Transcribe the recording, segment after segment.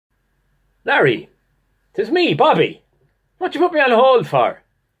Larry, 'tis me, Bobby. What you put me on hold for?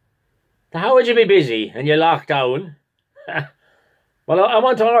 How would you be busy and you locked down? Well, I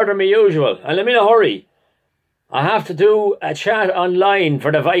want to order my usual, and I'm in a hurry. I have to do a chat online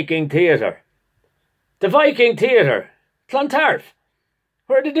for the Viking Theatre. The Viking Theatre? Clontarf,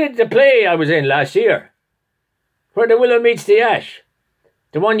 where they did the play I was in last year. Where the willow meets the ash.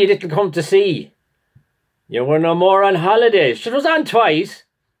 The one you didn't come to see. You were no more on holidays. It was on twice.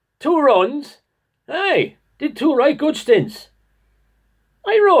 2 runs. Aye, did 2 right good stints.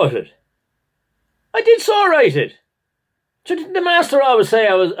 I wrote it. I did so write it. So didn't the master always say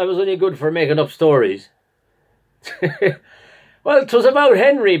I was only good for making up stories? Well, 'twas about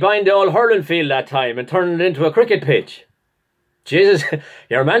Henry buying the old hurling field that time and turning it into a cricket pitch. Jesus,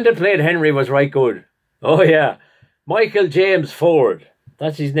 your man that played Henry was right good. Oh yeah, Michael James Ford.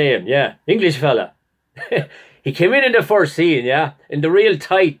 That's his name, yeah. English fella. He came in the first scene, yeah, in the real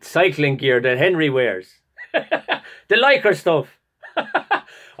tight cycling gear that Henry wears. The lycra stuff.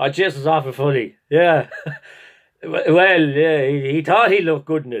 Oh, Jesus was awful funny, yeah. Well, yeah, he thought he looked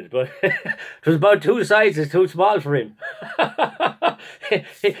good in it, but it was about 2 sizes too small for him.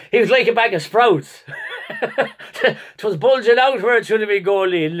 He was like a bag of sprouts. It was bulging out where it should have been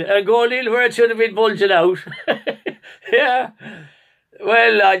going in, and going in where it should have been bulging out. Yeah.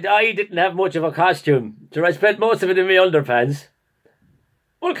 Well, I didn't have much of a costume, so I spent most of it in my underpants.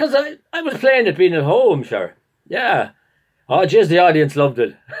 Well, because I was playing it being at home, sure. Yeah. Oh, jeez, the audience loved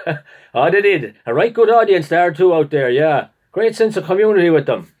it. Oh, they did. A right good audience there too out there, yeah. Great sense of community with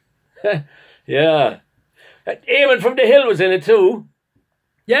them. Yeah. Eamon from the Hill was in it too.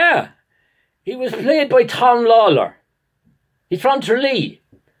 Yeah. He was played by Tom Lawler. He's from Tralee.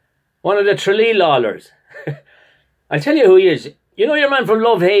 One of the Tralee Lawlers. I'll tell you who he is. You know your man from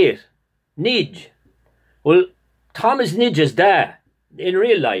Love Hate? Nidge. Well, Tom is Nidge's dad in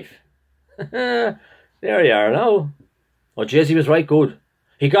real life. There you are now. Oh, jeez, he was right good.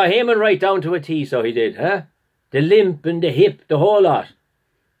 He got Eamon right down to a T, so he did, huh? The limp and the hip, the whole lot.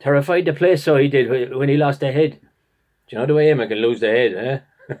 Terrified the place, so he did, when he lost the head. Do you know the way Eamon can lose the head,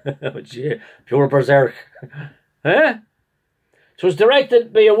 huh? Oh, gee, pure berserk. Huh? It was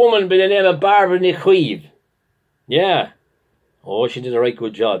directed by a woman by the name of Barbara Niquive. Yeah. Oh, she did a right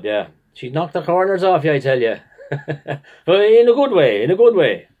good job, yeah. She knocked the corners off you, I tell you. But in a good way, in a good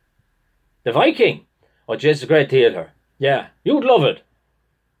way. The Viking. Oh, jeez, it's a great theatre. Yeah, you'd love it.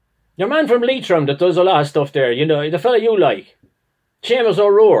 Your man from Leitrim that does a lot of stuff there, you know, the fella you like. Seamus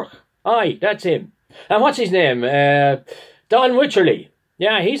O'Rourke. Aye, that's him. And what's his name? Don Wycherley.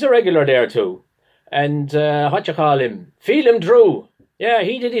 Yeah, he's a regular there too. And what you call him? Phelim Drew. Yeah,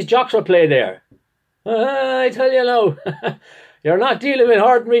 he did his Joxer play there. I tell you now, you're not dealing with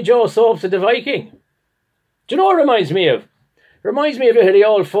ordinary Joe Soaps at the Viking. Do you know what it reminds me of? It reminds me a bit of the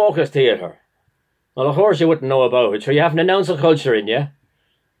old Focus Theatre. Well, of course you wouldn't know about it, so you haven't announced a culture in you.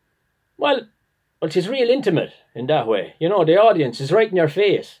 Well, it's real intimate in that way. You know, the audience is right in your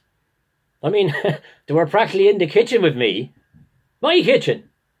face. I mean, they were practically in the kitchen with me. My kitchen.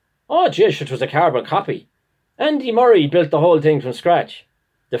 Oh, jish, it was a carbon copy. Andy Murray built the whole thing from scratch.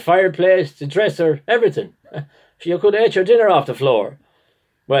 The fireplace, the dresser, everything. You could have ate your dinner off the floor.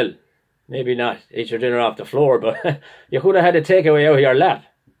 Well, maybe not eat your dinner off the floor, but you could have had a takeaway out of your lap.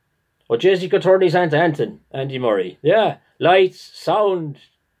 Or Jesse could turn his hand to Anton, Andy Murray. Yeah, lights, sound,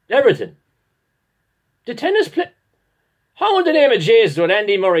 everything. The tennis player... How in the name of Jesus would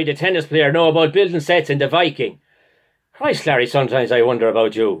Andy Murray, the tennis player, know about building sets in the Viking? Christ, Larry, sometimes I wonder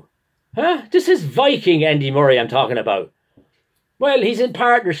about you. Huh? This is Viking Andy Murray I'm talking about. Well, he's in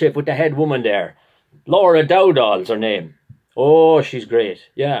partnership with the head woman there. Laura Dowdall's her name. Oh, she's great,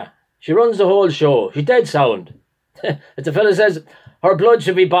 yeah. She runs the whole show. She's dead sound. As the fella says, her blood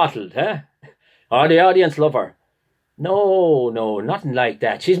should be bottled, huh? Or the audience love her. No, nothing like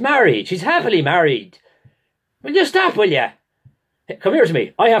that. She's married. She's happily married. Will you stop, will you? Hey, come here to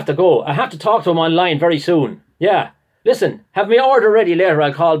me. I have to go. I have to talk to him online very soon. Yeah. Listen, have my order ready later.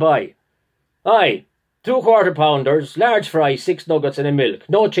 I'll call by. Aye. 2 quarter-pounders, large fries, 6 nuggets and a milk.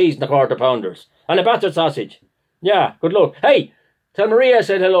 No cheese in the quarter-pounders. And a battered sausage. Yeah, good luck. Hey, tell Maria I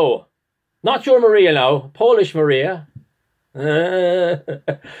said hello. Not your Maria now. Polish Maria. Yeah,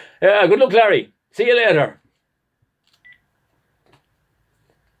 good luck, Larry. See you later.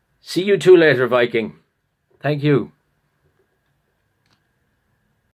 See you too later, Viking. Thank you.